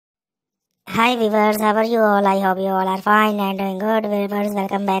Hi viewers, how are you all? I hope you all are fine and doing good. Viewers,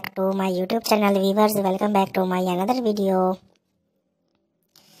 welcome back to my YouTube channel. Viewers, welcome back to my another video.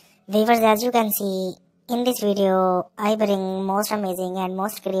 Viewers, as you can see in this video, I bring most amazing and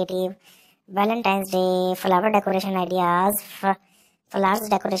most creative Valentine's Day flower decoration ideas, flowers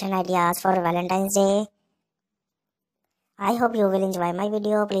decoration ideas for Valentine's Day. I hope you will enjoy my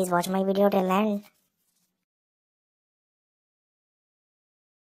video. Please watch my video till end.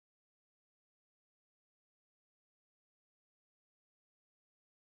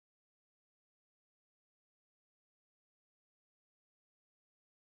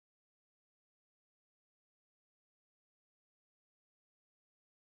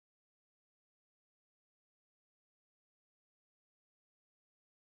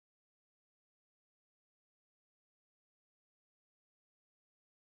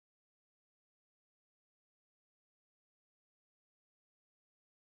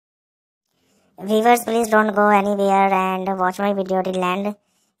 Viewers, please don't go anywhere and watch my video till end.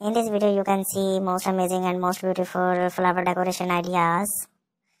 In this video, you can see most amazing and most beautiful flower decoration ideas.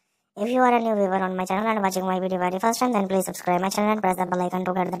 If you are a new viewer on my channel and watching my video very first time, then please subscribe my channel and press the bell icon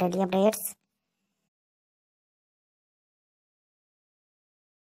to get the daily updates.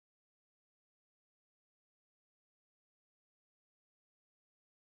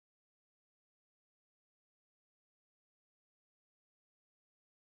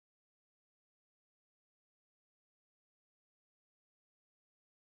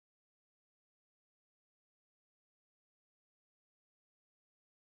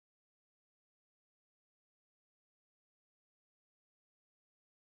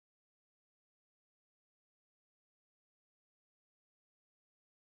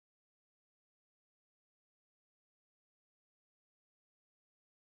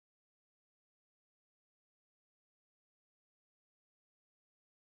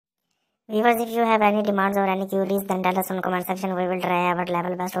 Viewers, if you have any demands or any queries, then tell us in comment section. We will try our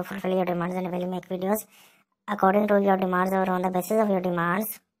level best to fulfill your demands and will make videos according to your demands or on the basis of your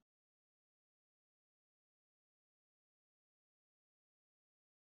demands.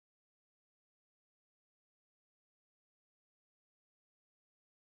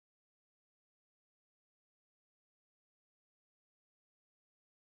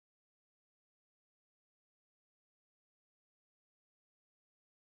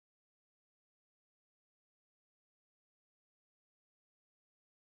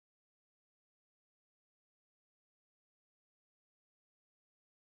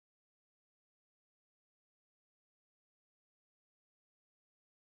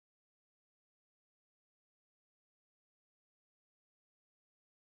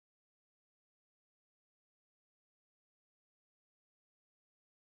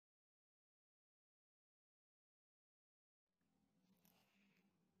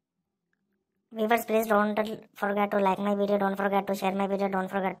 Viewers, please don't forget to like my video, don't forget to share my video,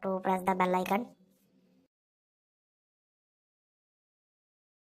 don't forget to press the bell icon.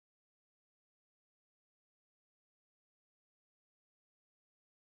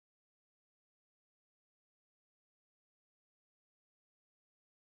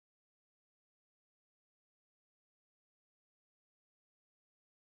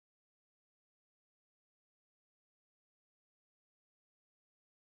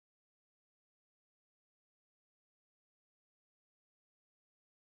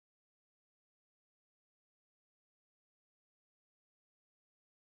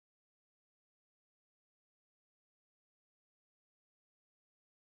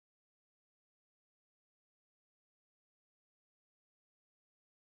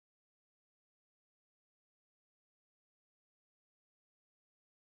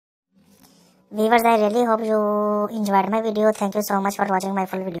 Viewers, I really hope you enjoyed my video. Thank you so much for watching my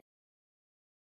full video.